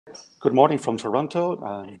Good morning from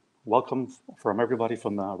Toronto. Welcome from everybody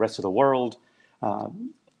from the rest of the world.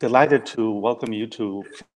 Delighted to welcome you to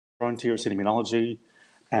Frontiers in Immunology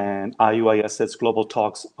and IUIS's Global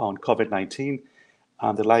Talks on COVID-19.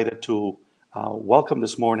 I'm delighted to welcome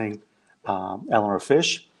this morning Eleanor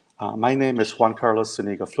Fish. My name is Juan-Carlos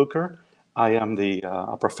Zuniga-Pflücker. I am the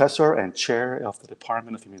professor and chair of the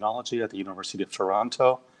Department of Immunology at the University of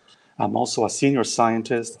Toronto. I'm also a senior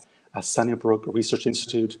scientist at Sunnybrook Research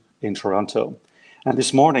Institute in Toronto. And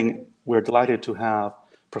this morning, we're delighted to have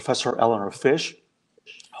Professor Eleanor Fish,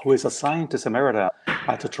 who is a scientist emerita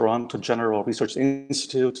at the Toronto General Research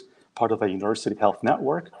Institute, part of the University Health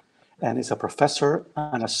Network, and is a professor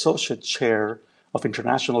and associate chair of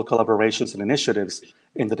international collaborations and initiatives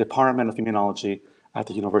in the Department of Immunology at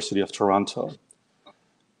the University of Toronto.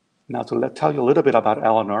 Now, to tell you a little bit about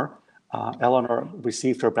Eleanor, Eleanor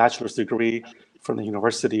received her bachelor's degree from the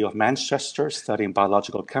University of Manchester, studying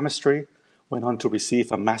biological chemistry, went on to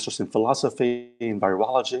receive a master's in philosophy in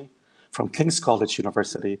virology from King's College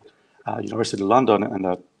University, University of London in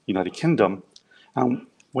the United Kingdom, and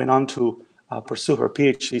went on to pursue her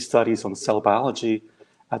PhD studies on cell biology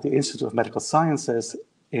at the Institute of Medical Sciences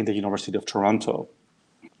in the University of Toronto.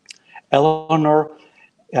 Eleanor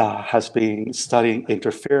has been studying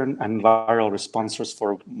interferon and viral responses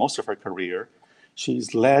for most of her career.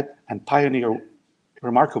 She's led and pioneered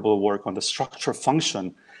remarkable work on the structure,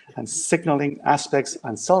 function, and signaling aspects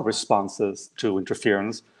and cell responses to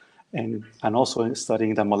interferons, and also in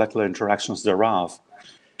studying the molecular interactions thereof.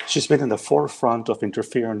 She's been in the forefront of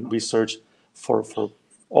interferon research for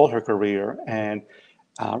all her career, and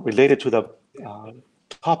related to the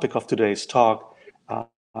topic of today's talk,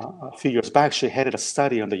 a few years back, she headed a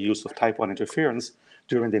study on the use of type 1 interferons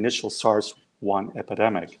during the initial SARS-1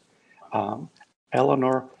 epidemic.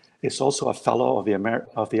 Eleanor is also a fellow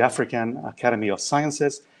of the African Academy of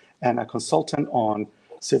Sciences and a consultant on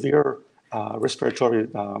severe respiratory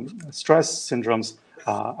stress syndromes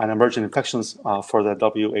and emergent infections for the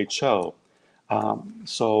WHO.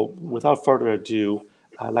 So without further ado,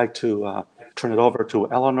 I'd like to turn it over to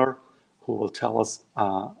Eleanor, who will tell us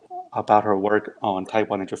about her work on type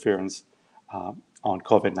 1 interferons on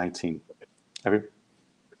COVID-19.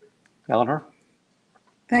 Eleanor?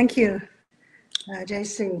 Thank you,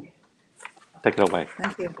 JC. Take it away.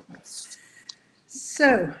 Thank you.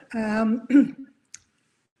 So,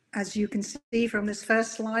 as you can see from this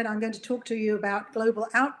first slide, I'm going to talk to you about global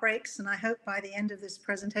outbreaks, and I hope by the end of this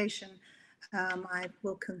presentation, I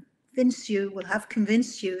will have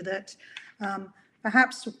convinced you that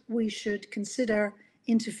perhaps we should consider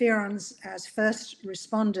interferons as first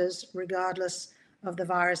responders regardless of the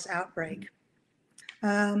virus outbreak.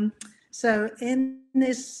 So in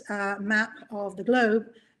this map of the globe,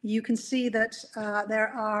 you can see that there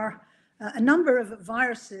are a number of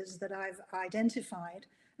viruses that I've identified.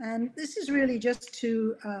 And this is really just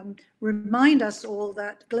to remind us all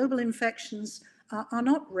that global infections are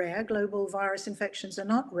not rare. Global virus infections are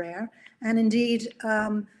not rare. And indeed,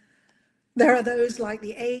 there are those like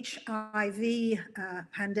the HIV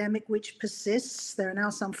pandemic, which persists. There are now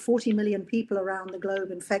some 40 million people around the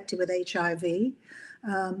globe infected with HIV.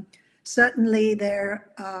 Certainly, there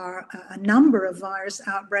are a number of virus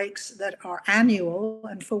outbreaks that are annual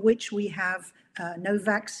and for which we have no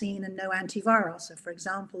vaccine and no antiviral. So, for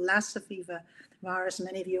example, Lassa fever virus,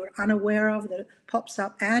 many of you are unaware of, that pops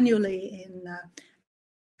up annually in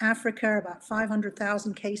Africa, about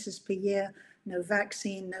 500,000 cases per year. No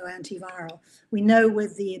vaccine, no antiviral. We know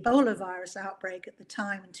with the Ebola virus outbreak at the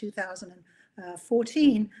time in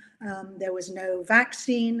 2014, there was no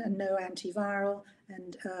vaccine and no antiviral,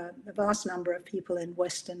 and a vast number of people in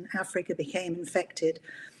Western Africa became infected.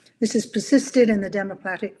 This has persisted in the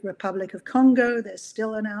Democratic Republic of Congo. There's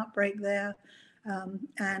still an outbreak there.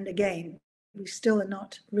 And again, we still are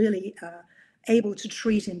not really able to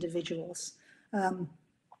treat individuals.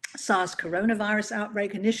 SARS coronavirus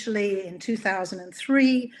outbreak initially in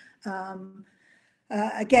 2003.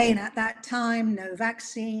 Again, at that time, no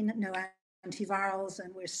vaccine, no antivirals,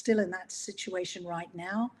 and we're still in that situation right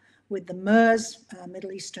now with the MERS,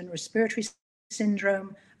 Middle Eastern Respiratory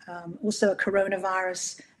Syndrome, also a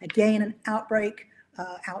coronavirus, again, an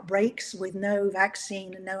outbreaks with no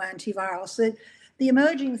vaccine and no antiviral. So the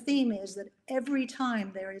emerging theme is that every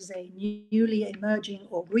time there is a newly emerging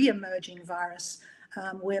or re-emerging virus,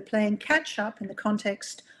 we're playing catch up in the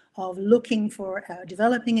context of looking for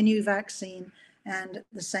developing a new vaccine and at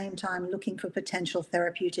the same time looking for potential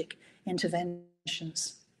therapeutic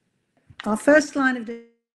interventions. Our first line of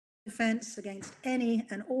defense against any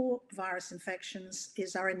and all virus infections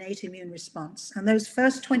is our innate immune response. And those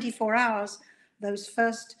first 24 hours, those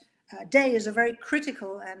first days are very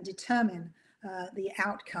critical and determine the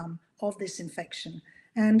outcome of this infection.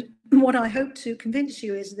 And what I hope to convince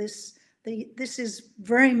you is this is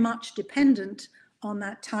very much dependent on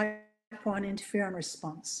that type 1 interferon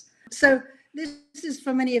response. So this is,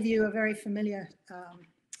 for many of you, a very familiar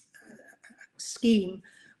scheme.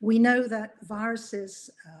 We know that viruses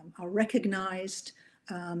are recognized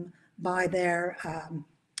by their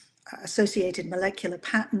associated molecular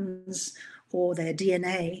patterns or their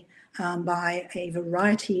DNA by a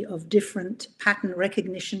variety of different pattern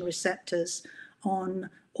recognition receptors on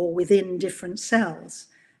or within different cells.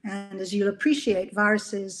 And as you'll appreciate,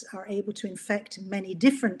 viruses are able to infect many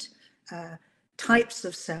different types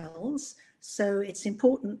of cells. So it's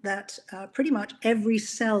important that pretty much every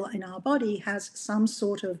cell in our body has some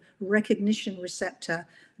sort of recognition receptor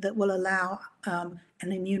that will allow an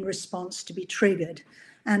immune response to be triggered.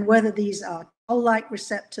 And whether these are toll-like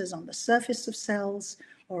receptors on the surface of cells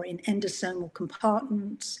or in endosomal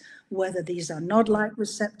compartments, whether these are nod-like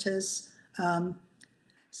receptors.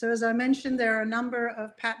 So as I mentioned, there are a number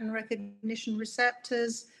of pattern recognition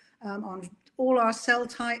receptors on all our cell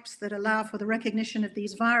types that allow for the recognition of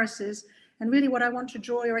these viruses. And really what I want to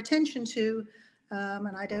draw your attention to,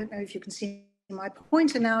 and I don't know if you can see my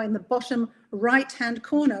pointer now in the bottom right-hand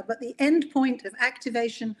corner, but the end point of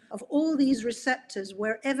activation of all these receptors,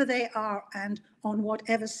 wherever they are and on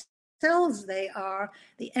whatever cells they are,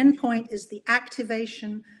 the end point is the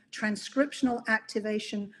activation, transcriptional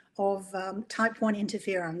activation of type 1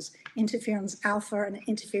 interferons, interferons alpha and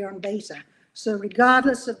interferon beta. So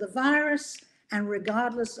regardless of the virus and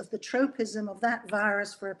regardless of the tropism of that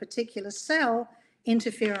virus for a particular cell,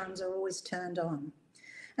 interferons are always turned on.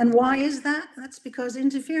 And why is that? That's because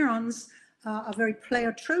interferons are very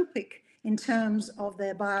pleiotropic in terms of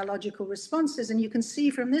their biological responses. And you can see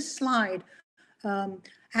from this slide,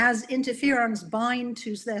 as interferons bind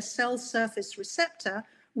to their cell surface receptor,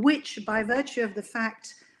 which by virtue of the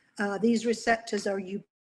fact these receptors are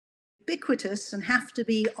ubiquitous and have to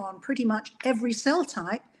be on pretty much every cell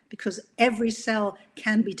type, because every cell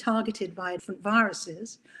can be targeted by different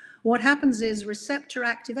viruses, what happens is receptor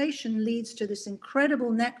activation leads to this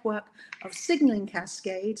incredible network of signaling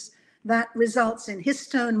cascades that results in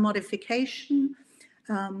histone modification,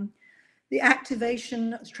 the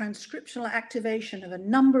activation, transcriptional activation of a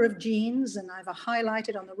number of genes, and I've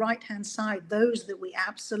highlighted on the right-hand side those that we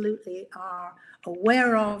absolutely are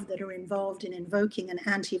aware of that are involved in invoking an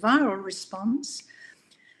antiviral response.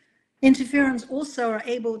 Interferons also are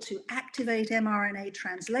able to activate mRNA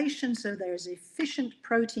translation, so there's efficient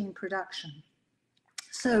protein production.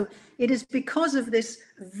 So it is because of this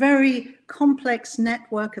very complex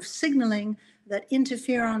network of signaling that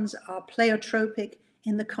interferons are pleiotropic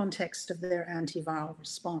in the context of their antiviral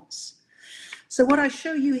response. So what I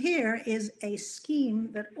show you here is a scheme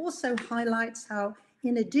that also highlights how,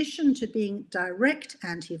 in addition to being direct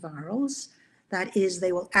antivirals, that is,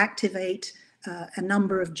 they will activate a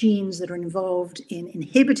number of genes that are involved in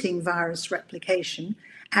inhibiting virus replication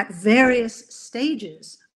at various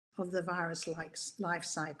stages of the virus life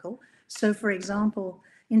cycle. So, for example,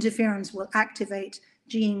 interferons will activate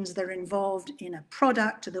genes that are involved in a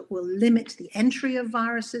product that will limit the entry of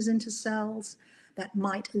viruses into cells, that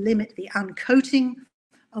might limit the uncoating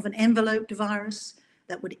of an enveloped virus,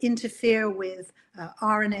 that would interfere with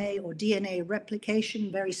RNA or DNA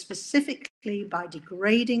replication very specifically by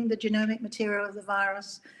degrading the genomic material of the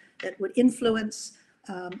virus, that would influence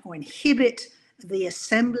or inhibit the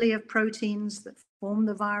assembly of proteins that form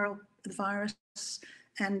the virus,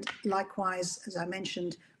 and likewise, as I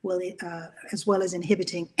mentioned, will as well as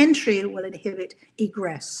inhibiting entry, will inhibit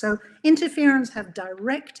egress. So interferons have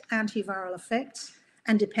direct antiviral effects,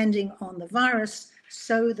 and depending on the virus,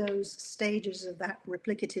 so those stages of that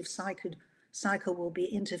replicative cycle will be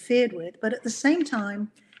interfered with. But at the same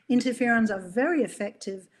time, interferons are very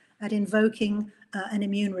effective at invoking an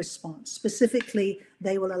immune response. Specifically,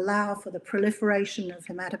 they will allow for the proliferation of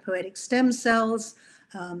hematopoietic stem cells,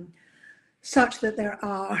 such that there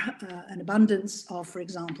are an abundance of, for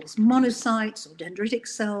example, monocytes or dendritic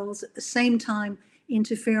cells. At the same time,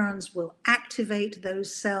 interferons will activate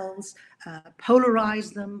those cells,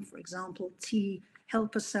 polarize them, for example, T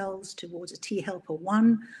helper cells towards a T helper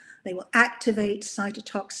 1. They will activate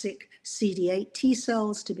cytotoxic CD8 T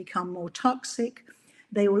cells to become more toxic.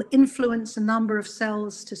 They will influence a number of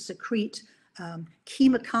cells to secrete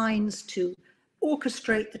chemokines to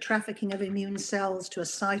orchestrate the trafficking of immune cells to a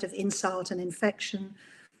site of insult and infection.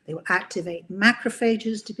 They will activate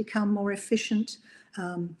macrophages to become more efficient.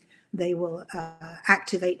 They will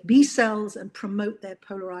activate B cells and promote their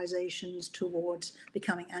polarizations towards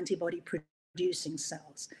becoming antibody-producing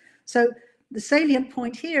cells. So the salient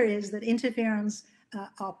point here is that interferons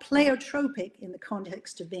are pleiotropic in the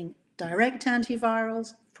context of being direct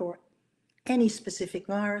antivirals for any specific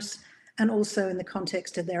virus, and also in the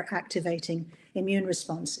context of their activating immune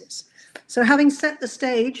responses. So having set the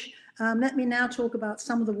stage, let me now talk about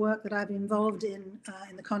some of the work that I've been involved in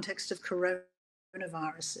the context of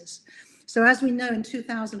coronaviruses. So as we know, in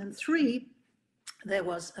 2003, there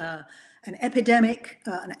was an epidemic,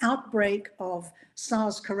 an outbreak of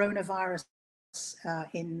SARS coronavirus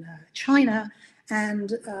in China,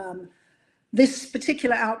 and this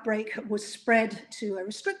particular outbreak was spread to a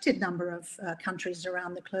restricted number of countries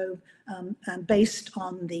around the globe, and based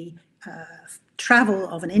on the travel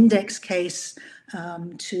of an index case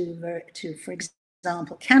to, for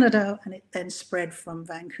example, Canada, and it then spread from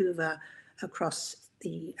Vancouver across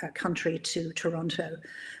the country to Toronto.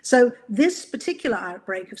 So this particular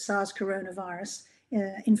outbreak of SARS coronavirus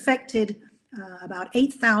infected about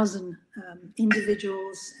 8,000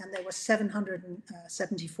 individuals, and there were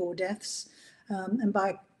 774 deaths. And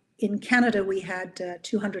in Canada, we had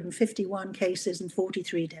 251 cases and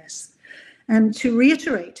 43 deaths. And to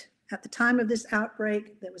reiterate, at the time of this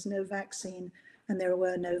outbreak, there was no vaccine and there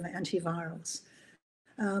were no antivirals.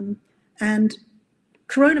 And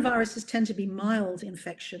coronaviruses tend to be mild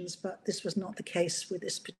infections, but this was not the case with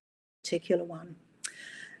this particular one.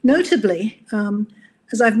 Notably,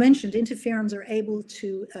 as I've mentioned, interferons are able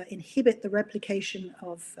to inhibit the replication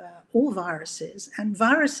of all viruses, and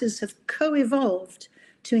viruses have co-evolved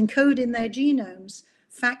to encode in their genomes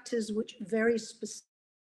factors which very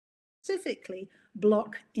specifically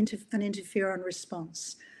block an interferon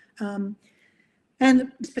response. And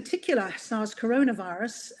this particular SARS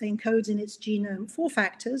coronavirus encodes in its genome 4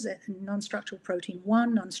 factors: non-structural protein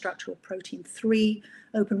 1, non-structural protein 3,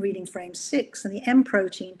 open reading frame 6, and the M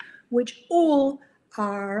protein, which all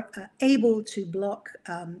are able to block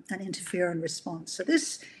an interferon response. So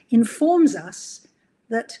this informs us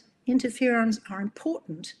that interferons are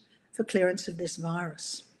important for clearance of this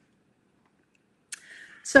virus.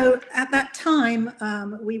 So at that time,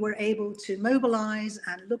 we were able to mobilize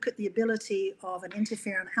and look at the ability of an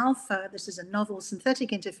interferon-alpha, this is a novel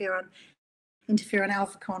synthetic interferon,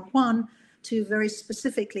 interferon-alpha-con-1, to very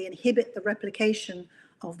specifically inhibit the replication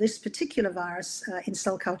of this particular virus in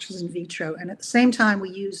cell cultures in vitro. And at the same time,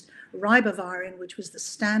 we used ribavirin, which was the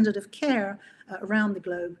standard of care around the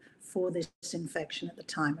globe for this infection at the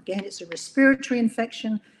time. Again, it's a respiratory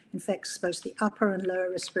infection, infects both the upper and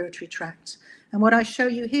lower respiratory tracts. And what I show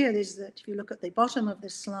you here is that if you look at the bottom of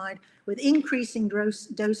this slide, with increasing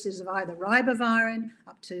doses of either ribavirin,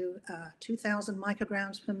 up to 2,000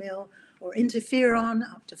 micrograms per mil, or interferon,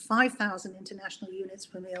 up to 5,000 international units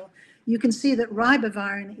per mil, you can see that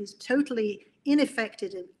ribavirin is totally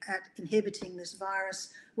ineffective at inhibiting this virus,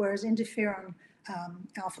 whereas interferon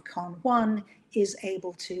alpha-con-1 is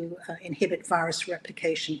able to inhibit virus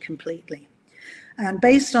replication completely. And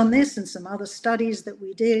based on this and some other studies that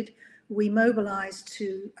we did, we mobilized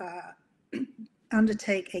to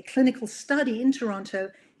undertake a clinical study in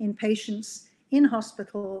Toronto in patients in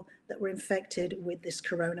hospital that were infected with this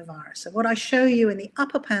coronavirus. So what I show you in the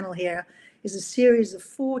upper panel here is a series of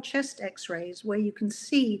 4 chest x-rays where you can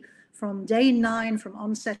see from day 9, from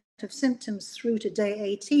onset of symptoms through to day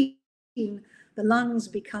 18, the lungs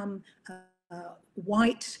become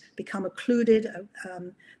white, become occluded.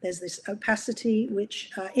 There's this opacity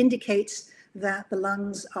which indicates that the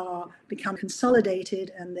lungs become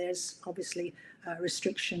consolidated, and there's obviously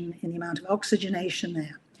restriction in the amount of oxygenation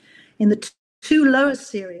there. In the 2 lower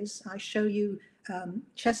series, I show you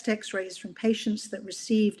chest x-rays from patients that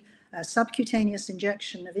received a subcutaneous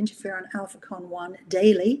injection of interferon alpha-con-1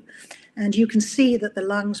 daily, and you can see that the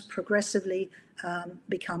lungs progressively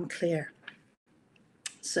become clear.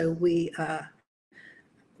 So we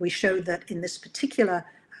showed that in this particular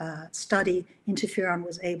study, interferon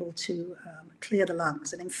was able to clear the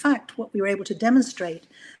lungs. And in fact, what we were able to demonstrate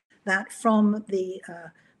that from the,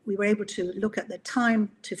 we were able to look at the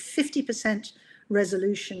time to 50%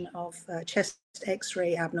 resolution of chest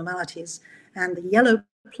x-ray abnormalities. And the yellow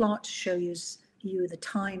plot shows you the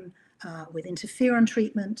time with interferon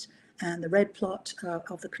treatment, and the red plot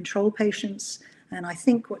of the control patients. And I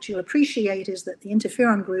think what you'll appreciate is that the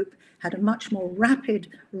interferon group had a much more rapid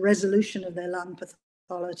resolution of their lung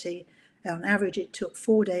pathology. On average, it took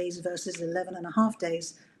 4 days versus 11.5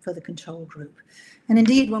 days for the control group. And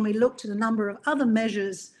indeed, when we looked at a number of other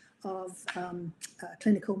measures of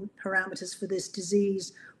clinical parameters for this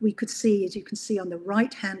disease, we could see, as you can see on the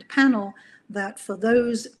right-hand panel, that for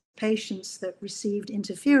those patients that received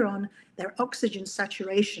interferon, their oxygen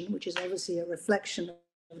saturation, which is obviously a reflection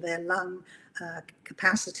of their lung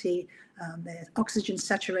capacity, their oxygen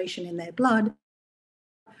saturation in their blood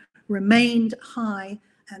remained high,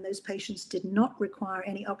 and those patients did not require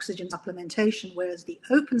any oxygen supplementation, whereas the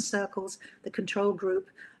open circles, the control group,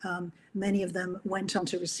 many of them went on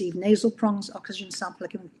to receive nasal prongs, oxygen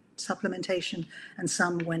supplementation, and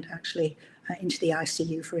some went actually into the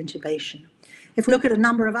ICU for intubation. If we look at a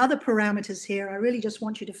number of other parameters here, I really just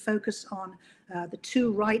want you to focus on the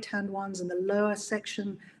two right-hand ones in the lower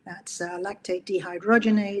section. That's lactate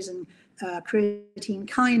dehydrogenase and creatine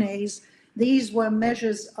kinase. These were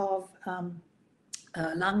measures of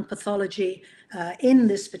lung pathology in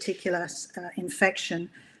this particular infection.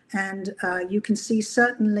 And you can see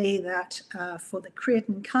certainly that for the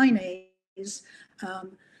creatine kinase,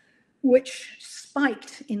 which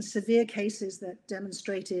spiked in severe cases that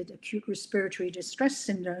demonstrated acute respiratory distress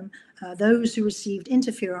syndrome, those who received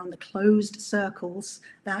interferon, the closed circles,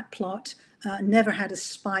 that plot, never had a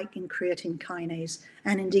spike in creatine kinase.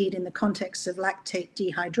 And indeed, in the context of lactate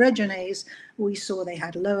dehydrogenase, we saw they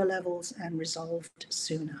had lower levels and resolved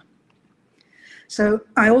sooner. So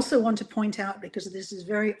I also want to point out, because this is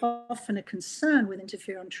very often a concern with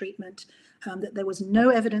interferon treatment, that there was no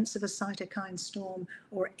evidence of a cytokine storm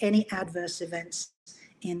or any adverse events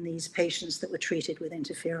in these patients that were treated with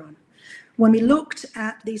interferon. When we looked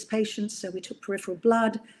at these patients, so we took peripheral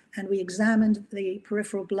blood and we examined the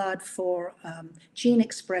peripheral blood for gene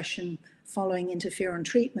expression following interferon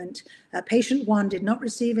treatment. Patient 1 did not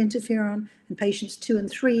receive interferon, and patients 2 and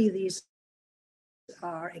 3, these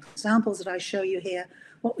are examples that I show you here.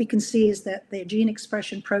 What we can see is that their gene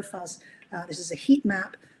expression profiles, this is a heat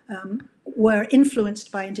map, were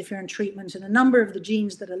influenced by interferon treatment, and a number of the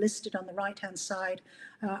genes that are listed on the right-hand side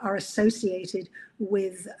are associated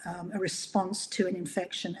with a response to an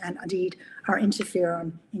infection, and indeed are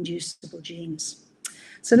interferon-inducible genes.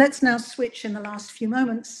 So let's now switch in the last few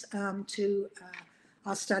moments to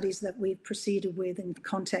our studies that we've proceeded with in the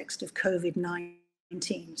context of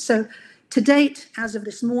COVID-19. So to date, as of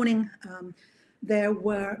this morning, there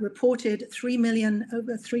were reported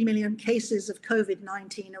over 3 million cases of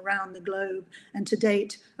COVID-19 around the globe, and to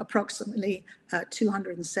date, approximately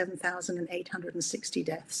 207,860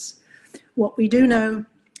 deaths. What we do know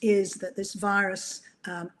is that this virus,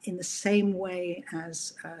 in the same way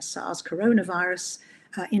as SARS coronavirus,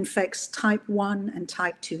 infects type 1 and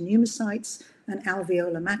type 2 pneumocytes and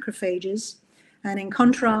alveolar macrophages. And in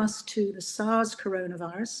contrast to the SARS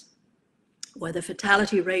coronavirus, where the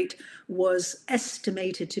fatality rate was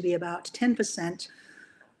estimated to be about 10%,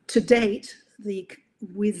 to date,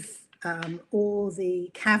 with all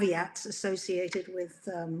the caveats associated with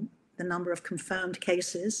the number of confirmed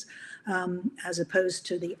cases, as opposed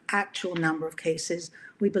to the actual number of cases,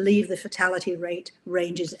 we believe the fatality rate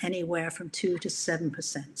ranges anywhere from 2 to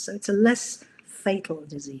 7%. So it's a less fatal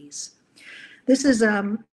disease. This is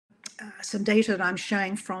some data that I'm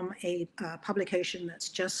showing from a publication that's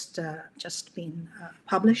just been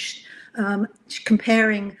published,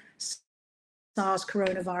 comparing SARS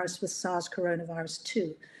coronavirus with SARS coronavirus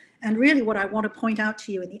 2. And really what I want to point out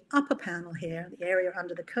to you in the upper panel here, the area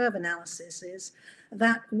under the curve analysis, is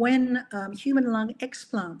that when human lung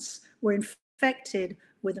explants were infected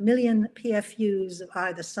with 1 million PFUs of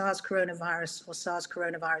either SARS coronavirus or SARS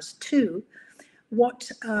coronavirus 2, what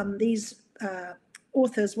these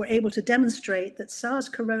authors were able to demonstrate that SARS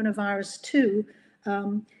coronavirus 2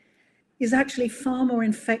 is actually far more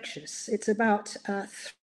infectious. It's about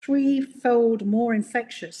 3-fold more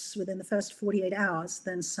infectious within the first 48 hours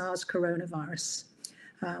than SARS coronavirus.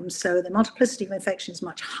 So the multiplicity of infection is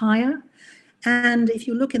much higher. And if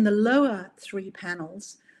you look in the lower 3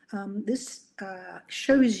 panels, this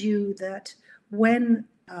shows you that when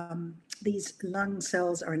these lung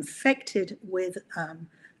cells are infected with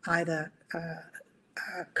either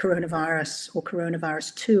coronavirus or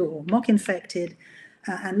coronavirus 2 or mock infected,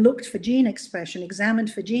 and looked for gene expression,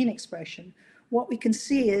 examined for gene expression, what we can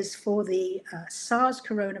see is for the SARS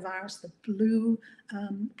coronavirus, the blue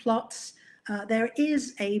plots, there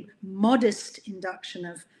is a modest induction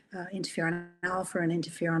of interferon alpha and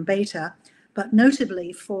interferon beta, but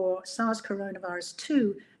notably for SARS coronavirus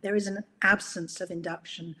 2, there is an absence of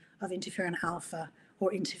induction of interferon alpha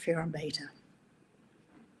or interferon beta.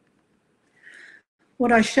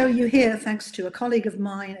 What I show you here, thanks to a colleague of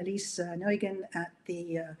mine, Elise Neugen at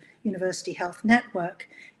the University Health Network,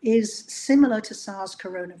 is similar to SARS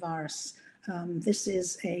coronavirus. This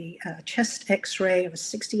is a chest x-ray of a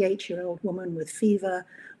 68-year-old woman with fever,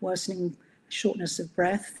 worsening shortness of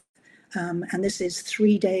breath. And this is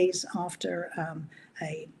 3 days after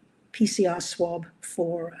a PCR swab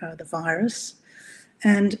for the virus.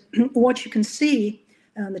 And what you can see,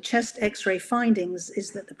 the chest x-ray findings, is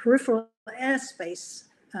that the peripheral airspace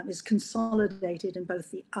is consolidated in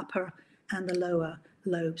both the upper and the lower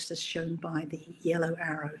lobes, as shown by the yellow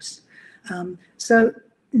arrows. So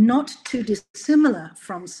not too dissimilar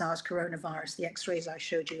from SARS coronavirus, the X-rays I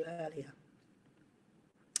showed you earlier.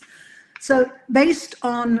 So based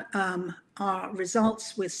on our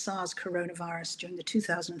results with SARS coronavirus during the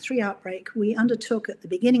 2003 outbreak, we undertook at the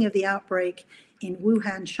beginning of the outbreak in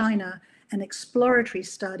Wuhan, China, an exploratory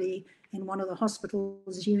study in one of the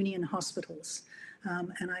hospitals, Union hospitals.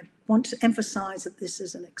 And I want to emphasize that this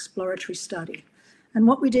is an exploratory study. And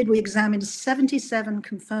what we did, we examined 77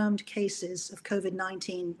 confirmed cases of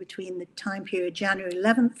COVID-19 between the time period January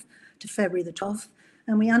 11th to February the 12th.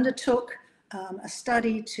 And we undertook a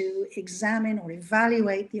study to examine or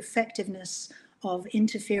evaluate the effectiveness of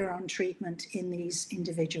interferon treatment in these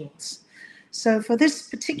individuals. So for this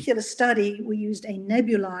particular study, we used a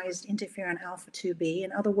nebulized interferon-alpha 2b.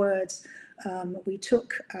 In other words, we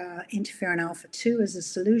took interferon-alpha 2 as a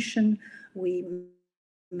solution. We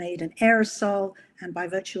made an aerosol, and by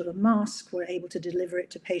virtue of a mask, we're able to deliver it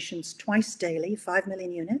to patients twice daily, 5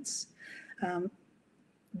 million units.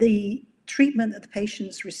 The treatment that the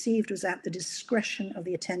patients received was at the discretion of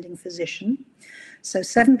the attending physician. So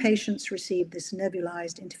 7 patients received this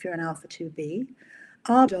nebulized interferon-alpha 2b.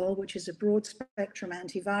 Arbidol, which is a broad-spectrum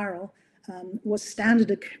antiviral, was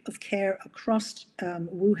standard of care across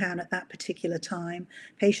Wuhan at that particular time.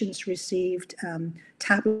 Patients received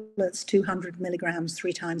tablets, 200 milligrams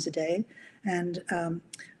 3 times a day, and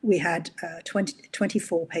we had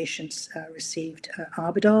 24 patients received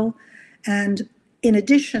Arbidol. And in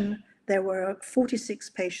addition, there were 46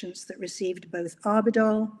 patients that received both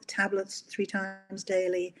Arbidol, tablets 3 times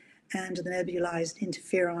daily, and the nebulized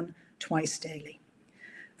interferon twice daily.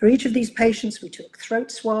 For each of these patients, we took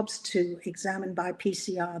throat swabs to examine by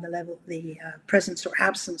PCR the presence or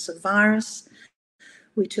absence of virus.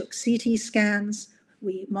 We took CT scans.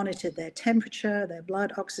 We monitored their temperature, their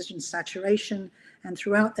blood oxygen saturation, and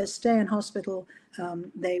throughout their stay in hospital,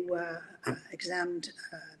 they were examined.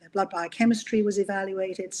 Their blood biochemistry was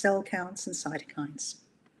evaluated, cell counts, and cytokines.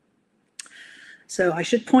 So I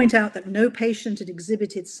should point out that no patient had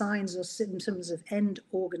exhibited signs or symptoms of end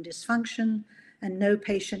organ dysfunction, and no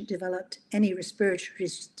patient developed any respiratory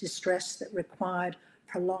distress that required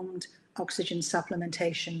prolonged oxygen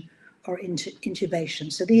supplementation or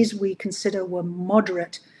intubation. So these we consider were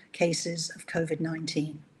moderate cases of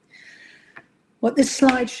COVID-19. What this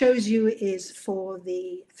slide shows you is for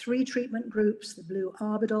the 3 treatment groups, the blue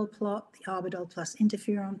Arbidol plot, the Arbidol plus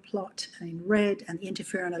interferon plot in red, and the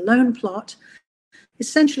interferon alone plot.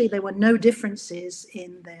 Essentially, there were no differences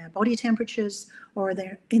in their body temperatures or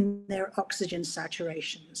in their oxygen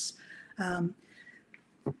saturations.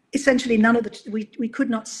 Essentially, none of we could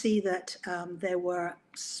not see that there were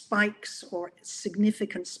spikes or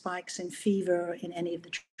significant spikes in fever in any of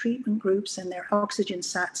the treatment groups, and their oxygen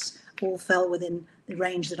sats all fell within the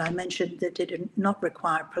range that I mentioned, that did not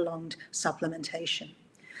require prolonged supplementation.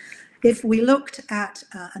 If we looked at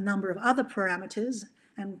a number of other parameters,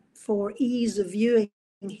 and for ease of viewing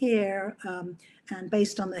here, and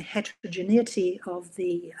based on the heterogeneity of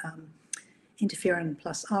the interferon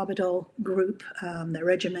plus Arbidol group, the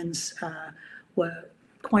regimens were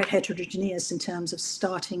quite heterogeneous in terms of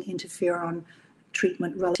starting interferon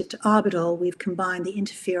treatment relative to Arbidol. We've combined the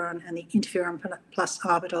interferon and the interferon plus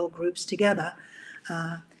Arbidol groups together.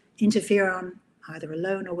 Interferon either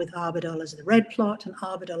alone or with Arbidol as the red plot, and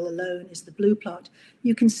Arbidol alone is the blue plot.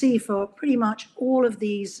 You can see for pretty much all of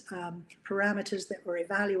these parameters that were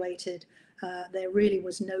evaluated, there really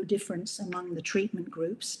was no difference among the treatment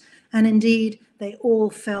groups. And indeed, they all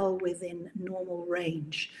fell within normal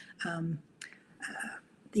range.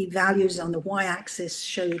 The values on the y-axis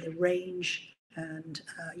show the range, and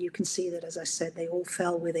you can see that, as I said, they all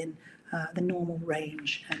fell within the normal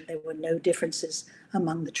range, and there were no differences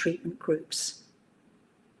among the treatment groups.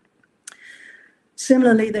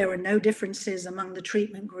 Similarly, there were no differences among the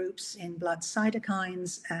treatment groups in blood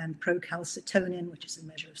cytokines and procalcitonin, which is a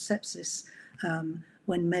measure of sepsis,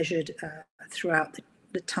 when measured throughout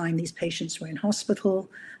the time these patients were in hospital.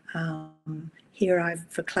 Here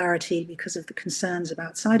for clarity, because of the concerns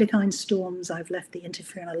about cytokine storms, I've left the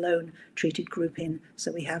interferon alone treated group in,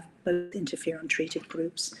 so we have both interferon treated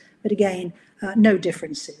groups. But again, no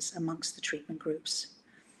differences amongst the treatment groups.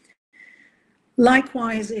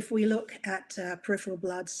 Likewise, if we look at peripheral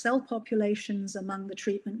blood cell populations among the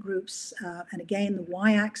treatment groups, and again, the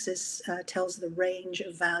y-axis tells the range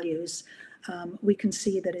of values, we can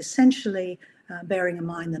see that essentially, bearing in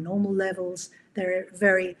mind the normal levels, there are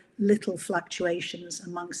very little fluctuations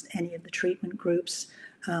amongst any of the treatment groups.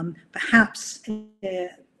 Perhaps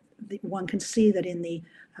one can see that in the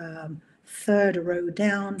third row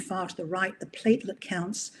down, far to the right, the platelet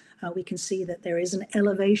counts, we can see that there is an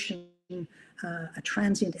elevation, a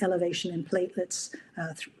transient elevation in platelets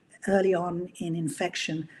early on in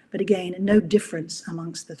infection, but again, no difference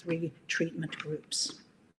amongst the three treatment groups.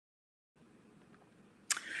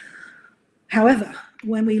 However,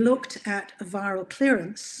 when we looked at viral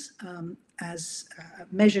clearance as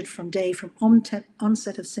measured from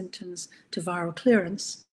onset of symptoms to viral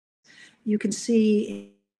clearance, you can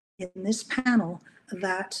see in this panel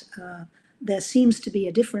that there seems to be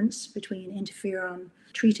a difference between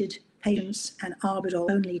interferon-treated patients and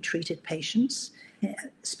arbidol-only treated patients,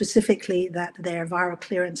 specifically that their viral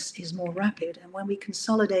clearance is more rapid. And when we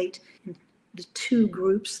consolidate the two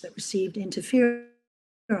groups that received interferon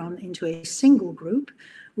into a single group,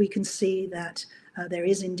 we can see that there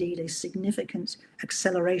is indeed a significant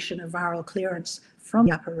acceleration of viral clearance from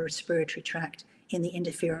the upper respiratory tract in the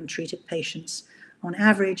interferon-treated patients. On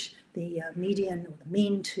average, the median or the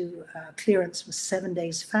mean to clearance was 7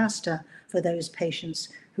 days faster for those patients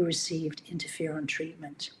who received interferon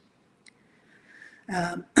treatment.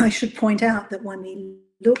 I should point out that when we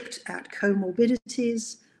looked at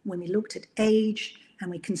comorbidities, when we looked at age, and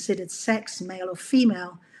we considered sex, male or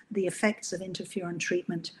female, the effects of interferon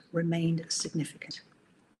treatment remained significant.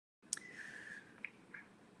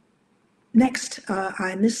 Next,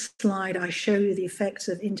 in this slide, I show you the effects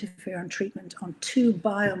of interferon treatment on two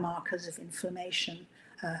biomarkers of inflammation,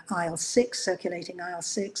 IL-6, circulating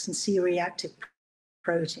IL-6, and C-reactive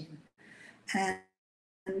protein.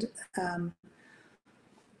 And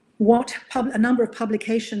what a number of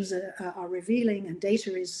publications are revealing and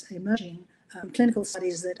data is emerging clinical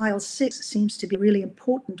studies that IL-6 seems to be a really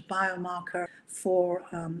important biomarker for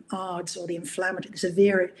ARDS, or the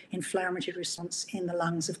severe inflammatory response in the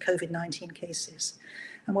lungs of COVID-19 cases.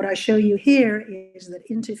 And what I show you here is that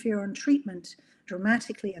interferon treatment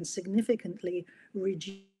dramatically and significantly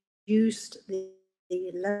reduced the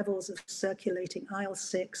levels of circulating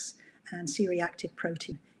IL-6 and C-reactive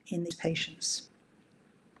protein in these patients.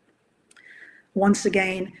 Once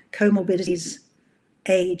again, comorbidities,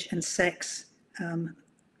 age and sex,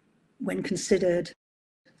 when considered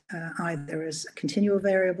either as continual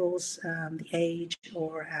variables, the age,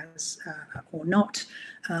 or as or not,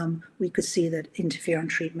 we could see that interferon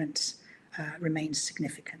treatment remains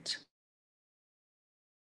significant.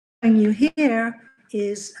 What you here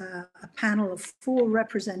is a panel of 4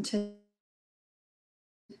 representative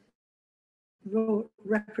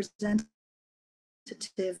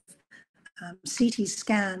CT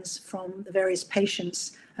scans from the various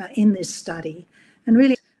patients in this study. And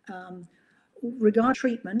really, regarding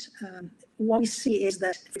treatment, what we see is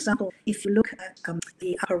that, for example, if you look at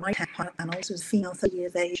the upper right-hand panel, this was a female 30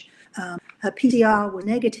 years of age, her PCR was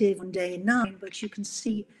negative on day 9, but you can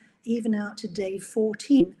see even out to day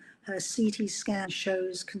 14, her CT scan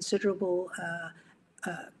shows considerable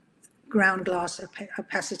ground glass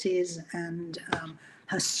opacities, and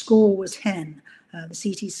her score was 10, the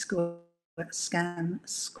CT scan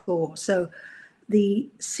score. So the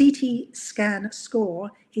CT scan score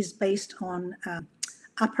is based on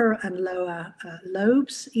upper and lower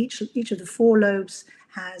lobes. Each of the 4 lobes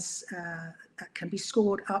has can be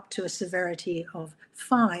scored up to a severity of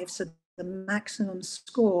 5. So the maximum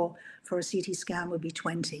score for a CT scan would be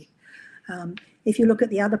 20. If you look at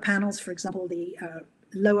the other panels, for example, the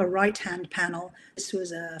lower right-hand panel, this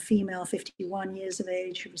was a female 51 years of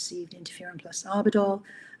age who received interferon plus arbidol.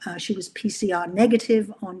 She was PCR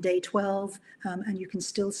negative on day 12, and you can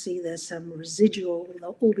still see there's some residual,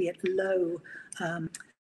 albeit low,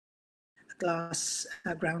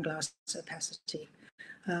 ground glass opacity.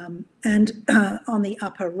 And on the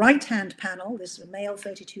upper right-hand panel, this is a male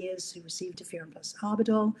 32 years who received interferon plus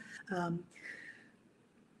arbidol,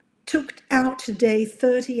 took out to day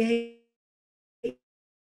 38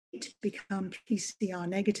 to become PCR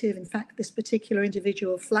negative. In fact, this particular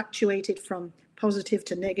individual fluctuated from positive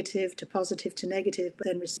to negative to positive to negative, but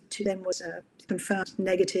then was confirmed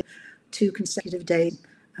negative 2 consecutive days,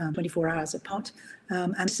 24 hours apart.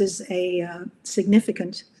 And this is a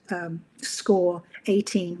significant score,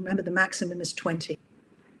 18. Remember, the maximum is 20.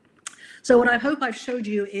 So what I hope I've showed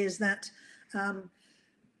you is that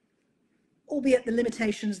albeit the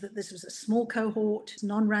limitations that this was a small cohort,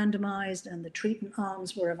 non-randomized, and the treatment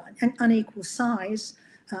arms were of an unequal size,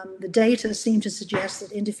 the data seem to suggest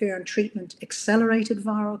that interferon treatment accelerated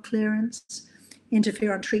viral clearance.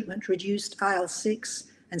 Interferon treatment reduced IL-6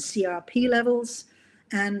 and CRP levels,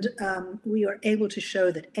 and we were able to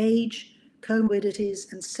show that age,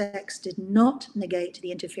 comorbidities, and sex did not negate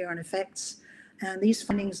the interferon effects. And these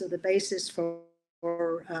findings are the basis for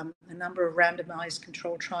a number of randomized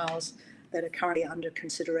controlled trials that are currently under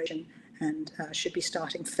consideration and should be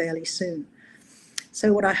starting fairly soon.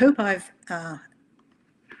 So what I hope I've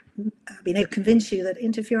been able to convince you that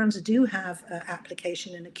interferons do have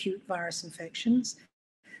application in acute virus infections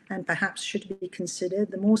and perhaps should be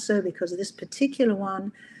considered, the more so because this particular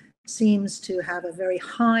one seems to have a very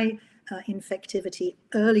high infectivity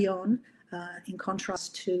early on, in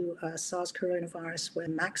contrast to SARS coronavirus, where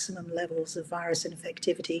maximum levels of virus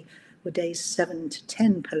infectivity were days 7 to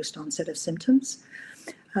 10 post-onset of symptoms.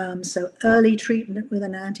 So early treatment with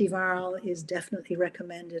an antiviral is definitely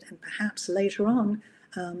recommended, and perhaps later on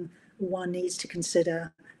one needs to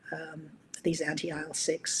consider these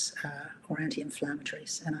anti-IL-6 or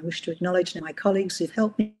anti-inflammatories. And I wish to acknowledge my colleagues who've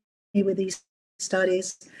helped me with these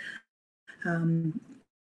studies,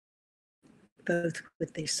 both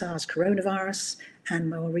with the SARS coronavirus and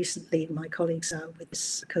more recently my colleagues with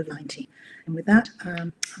this COVID-19. And with that,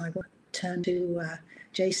 I will turn to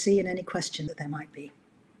JC and any question that there might be.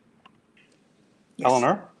 Yes.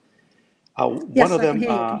 Eleanor, yes, one of them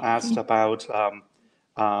asked about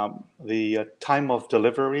the time of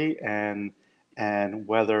delivery and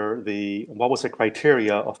whether what was the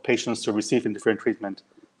criteria of patients to receive interferon treatment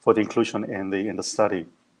for the inclusion in the study.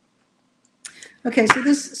 Okay,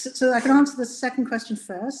 so I can answer the second question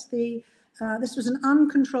first. This was an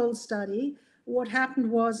uncontrolled study. What happened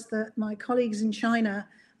was that my colleagues in China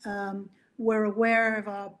were aware of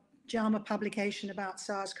our JAMA publication about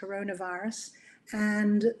SARS coronavirus,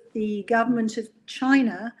 and the government of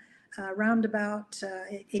China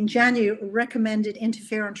in January recommended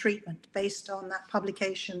interferon treatment based on that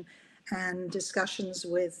publication and discussions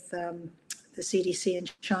with the CDC in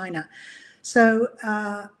China. So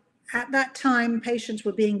at that time, patients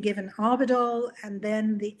were being given Arbidol, and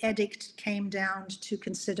then the edict came down to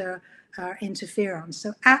consider interferon.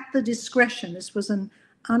 So at the discretion, this was an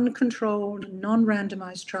uncontrolled,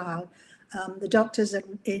 non-randomized trial. The doctors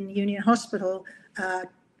in Union Hospital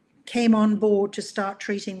came on board to start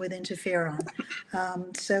treating with interferon.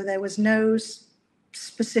 So there was no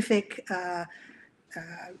specific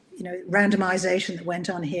randomization that went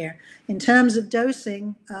on here. In terms of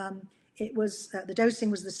dosing, the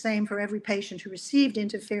dosing was the same for every patient who received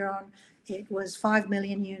interferon. It was 5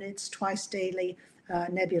 million units twice daily,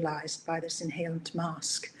 nebulized by this inhalant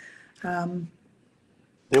mask.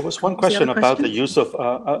 There was one question about the use of,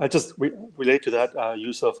 I just relate to that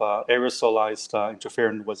use of aerosolized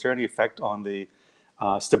interferon. Was there any effect on the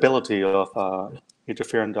stability of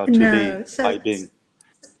interferon-2B by being?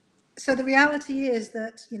 So the reality is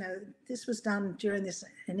that, this was done during this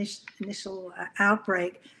initial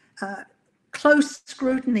outbreak. Close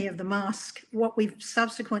scrutiny of the mask, what we've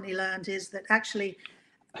subsequently learned is that actually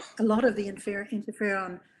a lot of the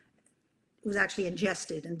interferon was actually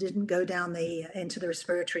ingested and didn't go down into the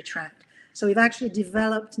respiratory tract. So we've actually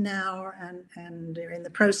developed now and are in the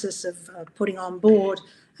process of putting on board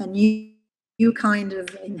a new kind of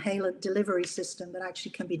inhalant delivery system that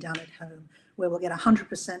actually can be done at home, where we'll get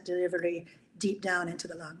 100% delivery deep down into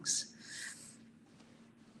the lungs.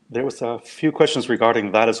 There was a few questions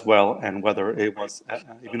regarding that as well, and whether it was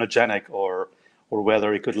immunogenic or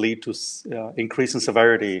whether it could lead to increase in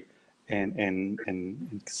severity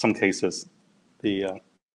in some cases, the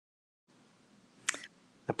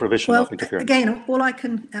provision of interferon. Again,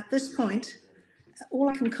 at this point, all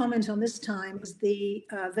I can comment on this time is the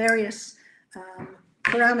various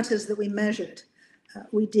parameters that we measured.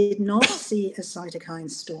 We did not see a cytokine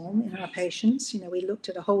storm in our patients. We looked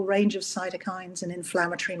at a whole range of cytokines and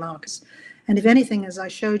inflammatory markers. And if anything, as I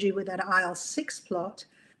showed you with that IL-6 plot,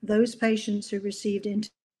 those patients who received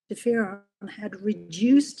interferon had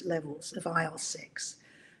reduced levels of IL-6.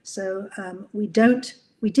 So we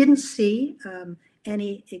didn't see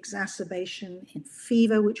any exacerbation in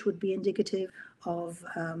fever, which would be indicative of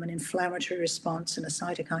an inflammatory response and a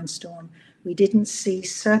cytokine storm. We didn't see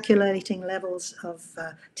circulating levels of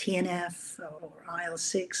TNF or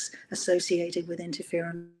IL-6 associated with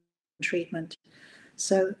interferon treatment.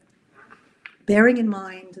 So bearing in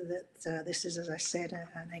mind that this is, as I said,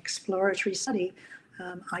 an exploratory study,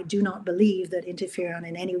 I do not believe that interferon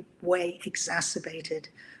in any way exacerbated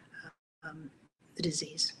the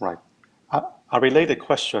disease. Right. A related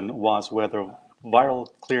question was whether viral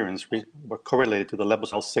clearance were correlated to the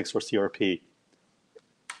levels of IL-6 or CRP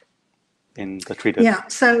in the treated. Yeah.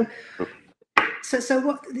 So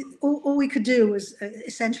what all we could do was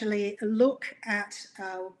essentially look at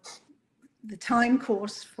the time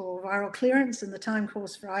course for viral clearance and the time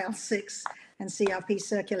course for IL-6 and CRP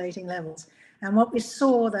circulating levels. And what we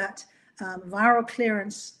saw that viral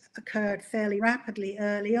clearance occurred fairly rapidly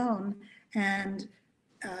early on, and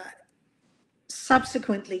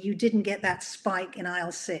subsequently you didn't get that spike in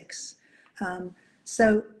IL-6.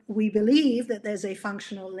 So we believe that there's a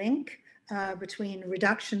functional link between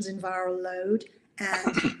reductions in viral load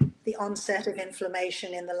and the onset of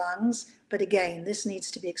inflammation in the lungs. But again, this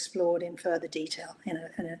needs to be explored in further detail in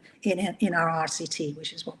our RCT,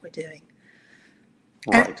 which is what we're doing.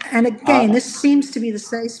 Right. And again, this seems to be the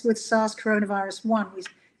case with SARS coronavirus 1.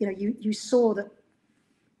 You saw that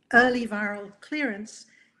early viral clearance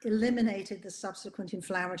eliminated the subsequent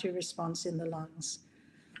inflammatory response in the lungs.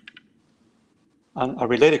 A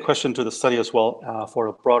related question to the study as well, for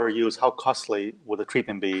a broader use, how costly would the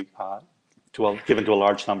treatment be given to a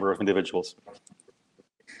large number of individuals?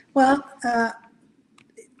 Well,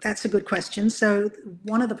 that's a good question. So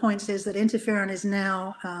one of the points is that interferon is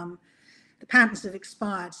now, the patents have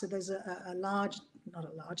expired. So there's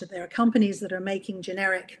there are companies that are making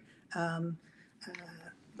generic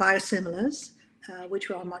biosimilars,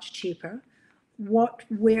 which are much cheaper. What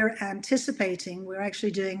we're anticipating, we're actually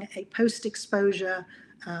doing a post-exposure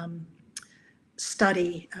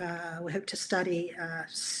study. We hope to study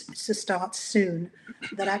to start soon,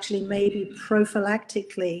 that actually maybe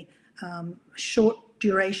prophylactically short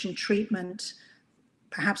duration treatment,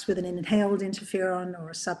 perhaps with an inhaled interferon or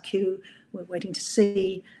a sub-Q, we're waiting to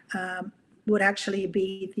see, would actually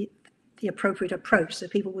be the appropriate approach. So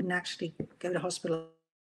people wouldn't actually go to hospital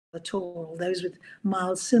at all. Those with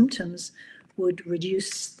mild symptoms would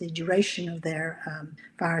reduce the duration of their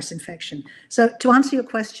virus infection. So to answer your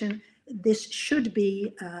question, this should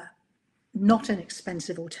be not an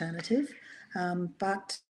expensive alternative,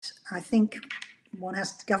 but I think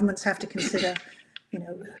governments have to consider,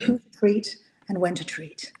 who to treat and when to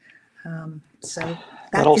treat. So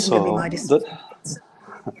that isn't going to be my decision.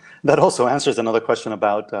 That also answers another question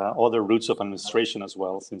about other routes of administration as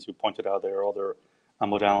well, since you pointed out there are other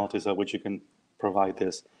modalities at which you can provide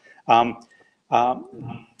this.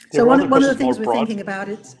 So one of the things we're thinking about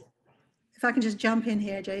is, if I can just jump in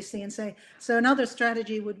here, JC, and say, so another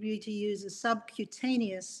strategy would be to use a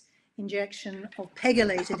subcutaneous injection of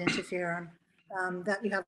pegylated interferon, that you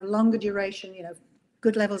have a longer duration,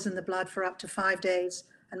 good levels in the blood for up to 5 days,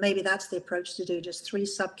 and maybe that's the approach to do, just 3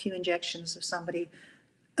 sub-Q injections of somebody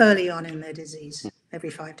early on in their disease every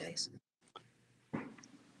 5 days.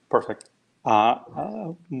 Perfect.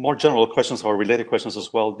 More general questions or related questions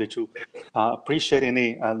as well. Did you appreciate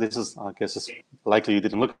any, this is, I guess it's likely you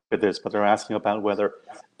didn't look at this, but they're asking about whether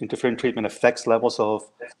interferon treatment affects levels of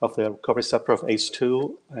the co-receptor of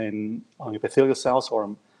ACE2 on epithelial cells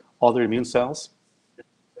or other immune cells?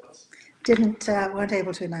 Weren't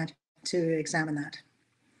able to examine that.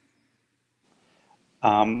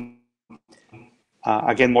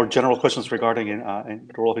 Again, more general questions regarding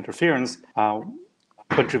the role of interferons.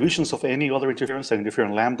 Contributions of any other interferons, like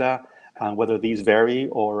interferon lambda, whether these vary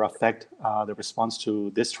or affect the response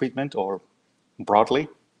to this treatment or broadly?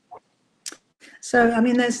 So, I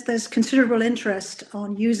mean, there's considerable interest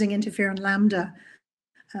on using interferon lambda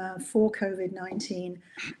for COVID-19.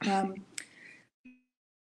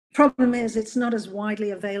 Problem is, it's not as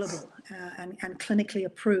widely available and clinically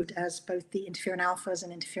approved as both the interferon alphas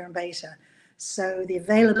and interferon beta. So the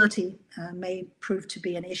availability may prove to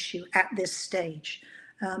be an issue at this stage.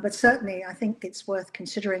 But certainly, I think it's worth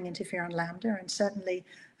considering interferon lambda, and certainly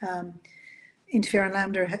interferon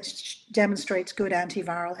lambda demonstrates good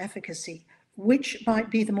antiviral efficacy. Which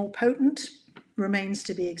might be the more potent remains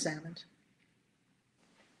to be examined.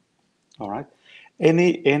 All right.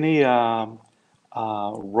 Any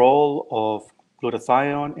role of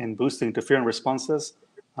glutathione in boosting interferon responses?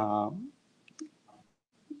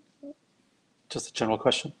 Just a general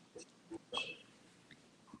question.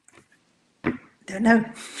 Don't know.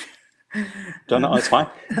 Don't know. It's fine.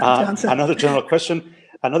 Another general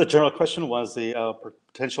question was the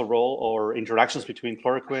potential role or interactions between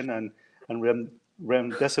chloroquine and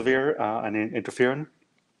remdesivir and interferon.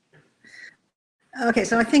 Okay,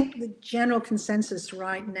 so I think the general consensus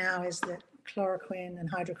right now is that chloroquine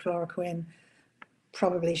and hydrochloroquine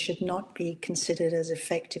probably should not be considered as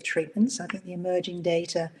effective treatments. I think the emerging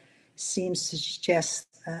data seems to suggest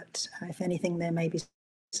that, if anything, there may be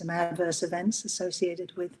some adverse events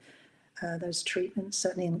associated with those treatments,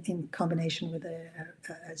 certainly in combination with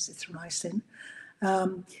azithromycin.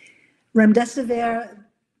 Remdesivir,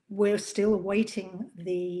 we're still awaiting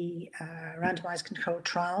the randomized controlled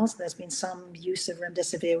trials. There's been some use of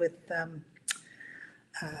remdesivir with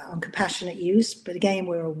on compassionate use, but again,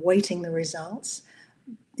 we're awaiting the results.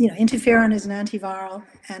 Interferon is an antiviral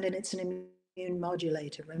and it's an immune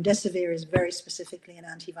modulator. Remdesivir is very specifically an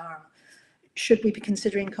antiviral. Should we be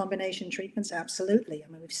considering combination treatments? Absolutely. I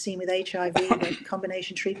mean, we've seen with HIV that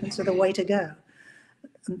combination treatments are the way to go.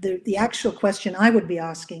 The actual question I would be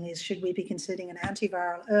asking is, should we be considering an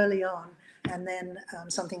antiviral early on and then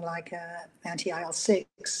something like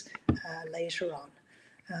anti-IL-6 later on.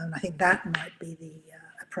 I think that might be the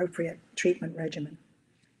appropriate treatment regimen.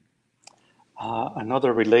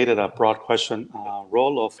 Another related broad question,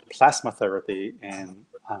 role of plasma therapy in,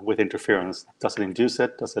 with interferons. Does it induce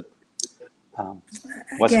it? Does it,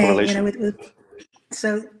 what's again, correlation? You know,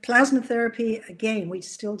 so plasma therapy, again, we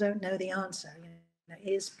still don't know the answer. You know,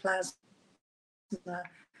 is plasma,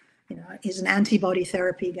 is an antibody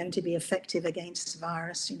therapy going to be effective against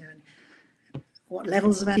virus? You know, what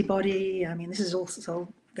levels of antibody? I mean, this is also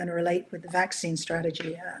going to relate with the vaccine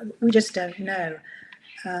strategy. We just don't know.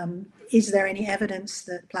 Is there any evidence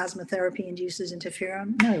that plasma therapy induces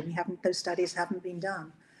interferon? No, we haven't. Those studies haven't been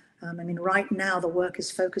done. I mean, right now the work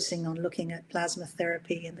is focusing on looking at plasma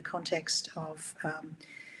therapy in the context of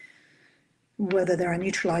whether there are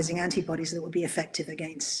neutralizing antibodies that will be effective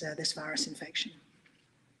against this virus infection.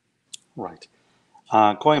 Right.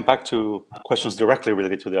 Going back to questions directly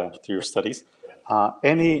related to your studies,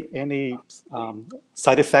 any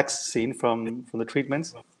side effects seen from the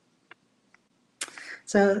treatments?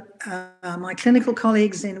 So my clinical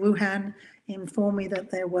colleagues in Wuhan informed me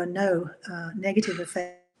that there were no negative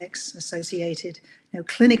effects associated, no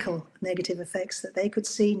clinical negative effects that they could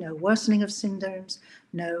see, no worsening of symptoms,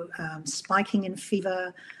 no spiking in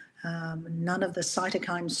fever, none of the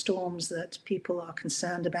cytokine storms that people are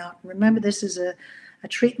concerned about. Remember, this is a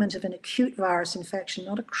treatment of an acute virus infection,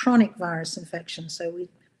 not a chronic virus infection, so we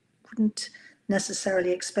wouldn't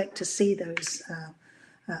necessarily expect to see those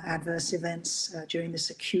adverse events during this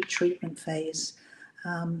acute treatment phase.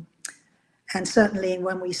 And certainly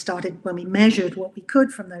when we measured what we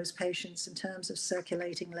could from those patients in terms of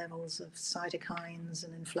circulating levels of cytokines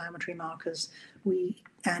and inflammatory markers,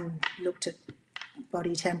 and looked at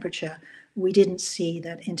body temperature, we didn't see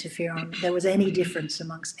that there was any difference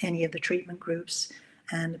amongst any of the treatment groups,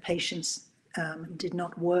 and the patients did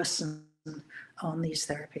not worsen on these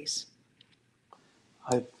therapies.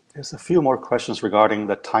 There's a few more questions regarding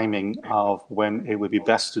the timing of when it would be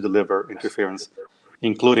best to deliver interferons,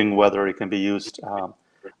 including whether it can be used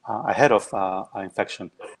ahead of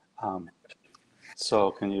infection.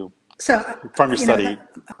 So can you, from your study?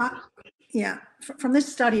 From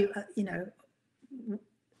this study,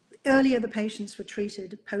 earlier the patients were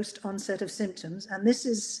treated post onset of symptoms, and this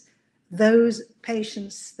is those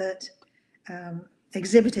patients that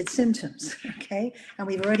exhibited symptoms, okay? And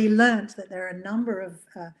we've already learned that there are a number of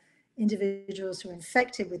individuals who are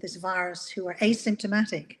infected with this virus who are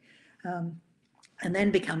asymptomatic and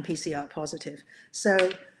then become PCR positive. So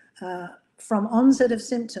from onset of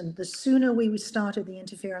symptom, the sooner we started the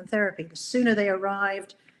interferon therapy, the sooner they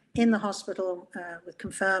arrived in the hospital with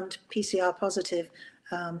confirmed PCR positive,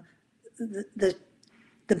 the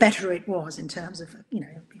better it was in terms of,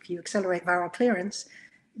 if you accelerate viral clearance,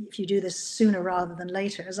 if you do this sooner rather than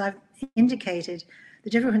later. As I've indicated, the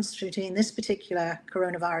difference between this particular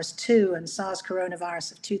coronavirus 2 and SARS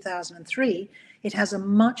coronavirus of 2003, it has a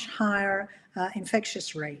much higher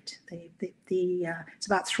infectious rate. It's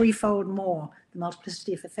about threefold more, the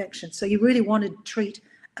multiplicity of infections. So you really want to treat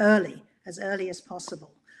early, as early as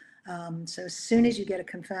possible. So as soon as you get a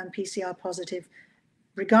confirmed PCR positive,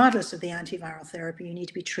 regardless of the antiviral therapy, you need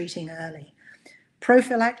to be treating early.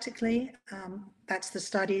 Prophylactically, that's the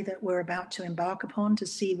study that we're about to embark upon to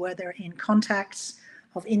see whether in contacts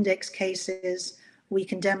of index cases, we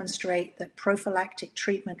can demonstrate that prophylactic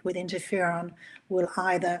treatment with interferon will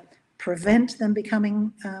either prevent them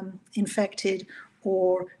becoming infected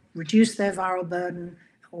or reduce their viral burden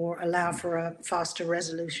or allow for a faster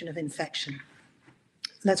resolution of infection.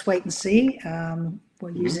 Let's wait and see.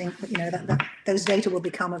 We're using, those data will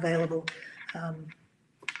become available,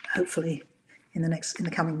 hopefully in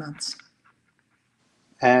the coming months.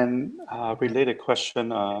 And a related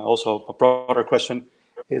question, also a broader question,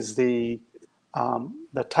 is the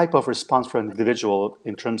type of response for an individual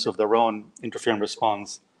in terms of their own interferon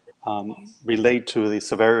response relate to the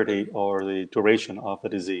severity or the duration of the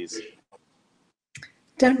disease?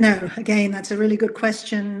 Don't know. Again, that's a really good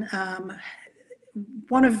question.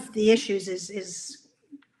 One of the issues is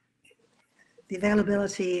the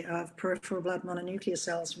availability of peripheral blood mononuclear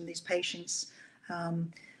cells from these patients.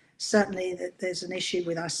 Certainly there's an issue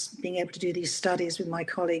with us being able to do these studies with my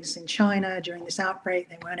colleagues in China during this outbreak.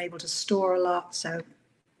 They weren't able to store a lot, so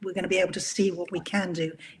we're going to be able to see what we can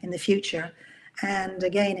do in the future. And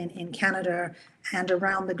again, in Canada and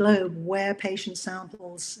around the globe, where patient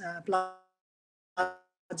samples,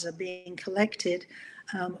 bloods are being collected,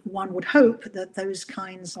 one would hope that those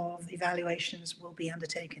kinds of evaluations will be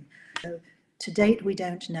undertaken. So To date, we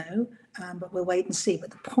don't know, but we'll wait and see.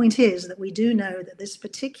 But the point is that we do know that this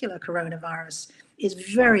particular coronavirus is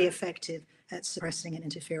very effective at suppressing an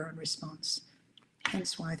interferon response.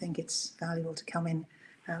 Hence why I think it's valuable to come in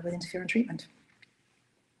with interferon treatment.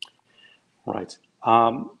 Right.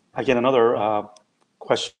 Again, another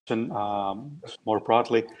question more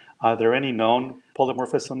broadly. Are there any known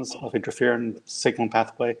polymorphisms of interferon signaling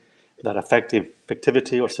pathway that affect the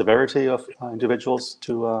effectivity or severity of individuals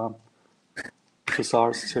to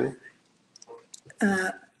SARS-2?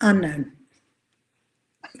 Unknown.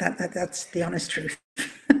 That's the honest truth.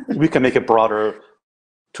 We can make it broader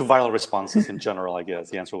to viral responses in general, I guess.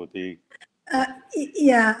 The answer would be...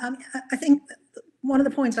 Yeah, I think one of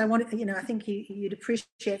the points I wanted, I think you'd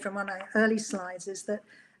appreciate from one of my early slides is that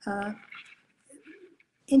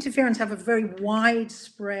interferons have a very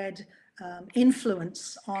widespread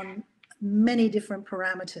influence on many different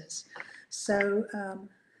parameters. So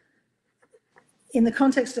in the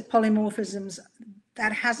context of polymorphisms,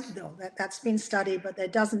 that's been studied, but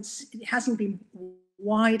it hasn't been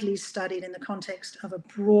widely studied in the context of a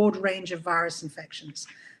broad range of virus infections.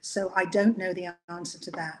 So I don't know the answer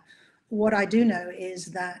to that. What I do know is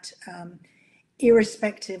that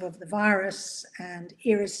irrespective of the virus and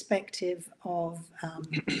irrespective of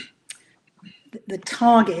the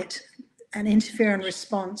target, an interferon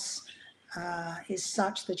response is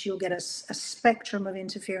such that you'll get a spectrum of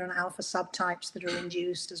interferon-alpha subtypes that are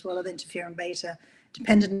induced, as well as interferon beta,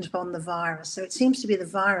 dependent upon the virus. So it seems to be the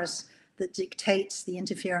virus that dictates the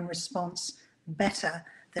interferon response better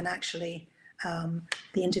than actually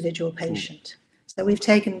the individual patient. So we've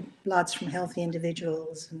taken bloods from healthy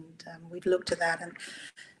individuals, and we've looked at that, and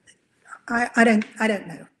I don't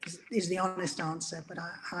know is the honest answer, but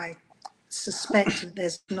I suspect that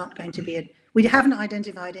there's not going to be we haven't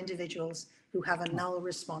identified individuals who have a null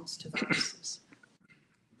response to viruses.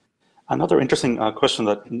 Another interesting question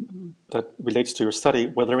that relates to your study: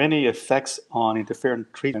 were there any effects on interferon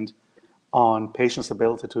treatment on patients'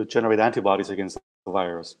 ability to generate antibodies against the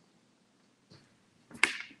virus?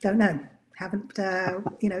 Don't know. Haven't,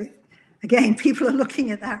 again, people are looking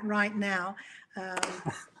at that right now.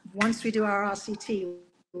 Once we do our RCT,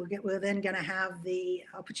 we're then going to have the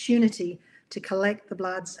opportunity to collect the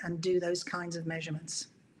bloods and do those kinds of measurements.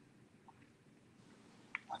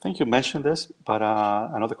 I think you mentioned this, but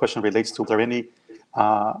another question relates to: are there any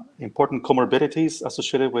important comorbidities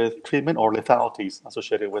associated with treatment or lethalities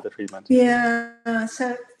associated with the treatment? Yeah,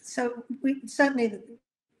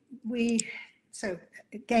 so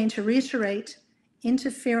again, to reiterate,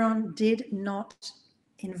 interferon did not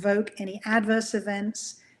invoke any adverse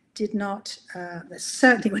events, there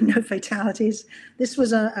certainly were no fatalities. This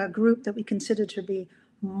was a group that we considered to be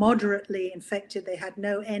moderately infected. They had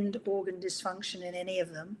no end organ dysfunction in any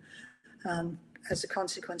of them as a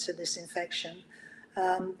consequence of this infection.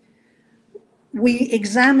 We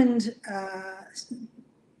examined,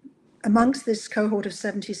 amongst this cohort of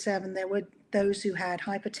 77, there were those who had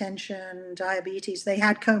hypertension, diabetes. They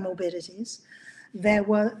had comorbidities. There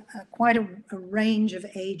were quite a range of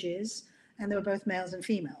ages, and they were both males and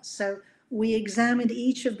females. So we examined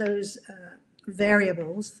each of those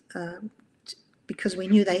variables because we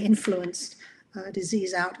knew they influenced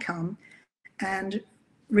disease outcome. And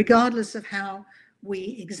regardless of how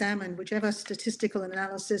we examined, whichever statistical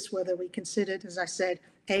analysis, whether we considered, as I said,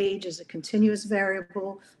 age as a continuous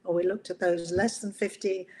variable, or we looked at those less than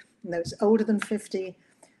 50 and those older than 50,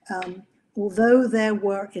 although there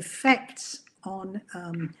were effects on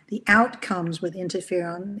the outcomes with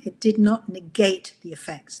interferon, it did not negate the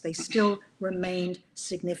effects. They still remained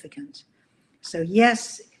significant. So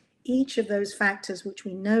yes, each of those factors which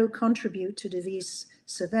we know contribute to disease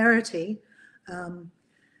severity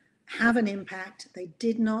have an impact. They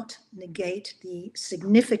did not negate the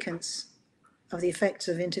significance of the effects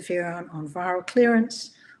of interferon on viral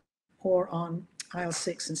clearance or on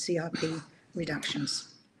IL-6 and CRP reductions.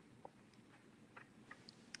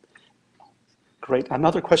 Great.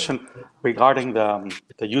 Another question regarding the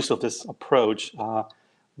use of this approach,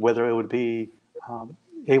 whether it would be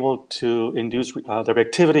able to induce the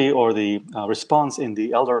reactivity or the response in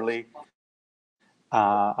the elderly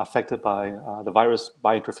affected by the virus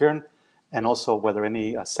by interferon, and also whether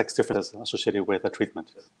any sex differences associated with the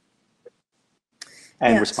treatment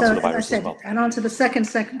and response to the virus as well. And on to the second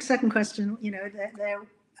question,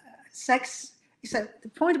 sex. So the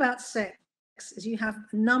point about sex is you have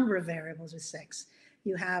a number of variables with sex.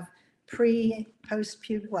 You have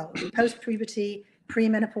post-puberty,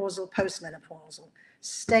 premenopausal, postmenopausal,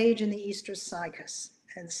 stage in the estrous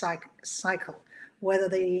cycle, whether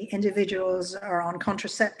the individuals are on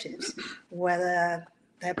contraceptives, whether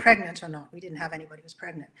they're pregnant or not. We didn't have anybody who was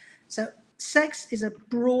pregnant. So sex is a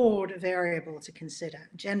broad variable to consider.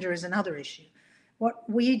 Gender is another issue. What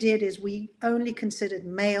we did is we only considered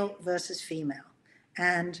male versus female.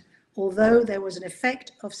 And although there was an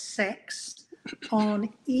effect of sex on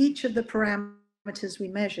each of the parameters we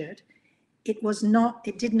measured, it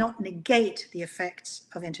did not negate the effects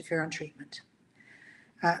of interferon treatment.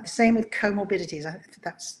 The same with comorbidities.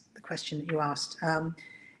 That's the question that you asked.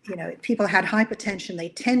 People had hypertension. They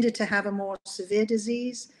tended to have a more severe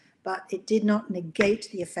disease, but it did not negate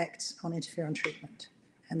the effects on interferon treatment.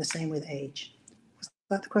 And the same with age. Was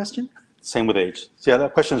that the question? Same with age. So yeah, the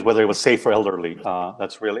question is whether it was safe for elderly.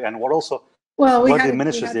 That's really, and what also, well, what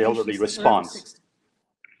diminishes the elderly response?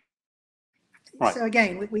 Right. So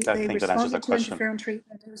again, they responded to interferon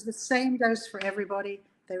treatment. It was the same dose for everybody.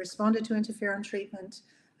 They responded to interferon treatment,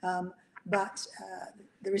 but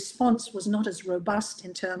the response was not as robust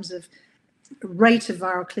in terms of rate of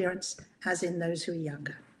viral clearance as in those who are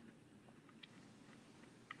younger.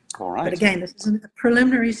 All right. But again, this is a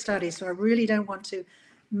preliminary study, so I really don't want to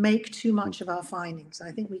make too much of our findings.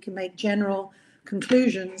 I think we can make general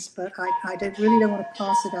conclusions, but I really don't want to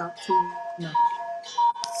pass it out too much.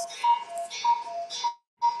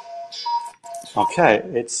 Okay,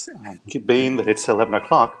 it's being that it's 11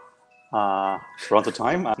 o'clock Toronto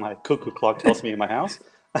time. My cuckoo clock tells me in my house.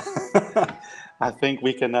 I think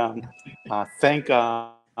we can thank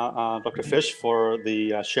Dr. Fish for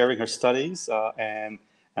the sharing her studies and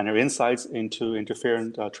her insights into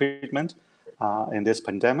interferon treatment in this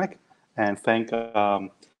pandemic, and thank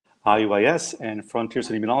IUIS and Frontiers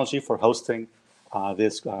in Immunology for hosting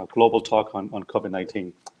this global talk on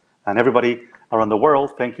COVID-19. And everybody around the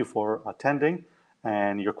world, thank you for attending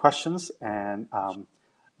and your questions, and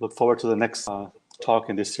look forward to the next talk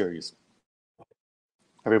in this series.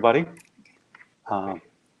 Everybody,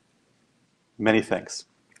 many thanks.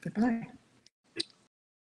 Goodbye.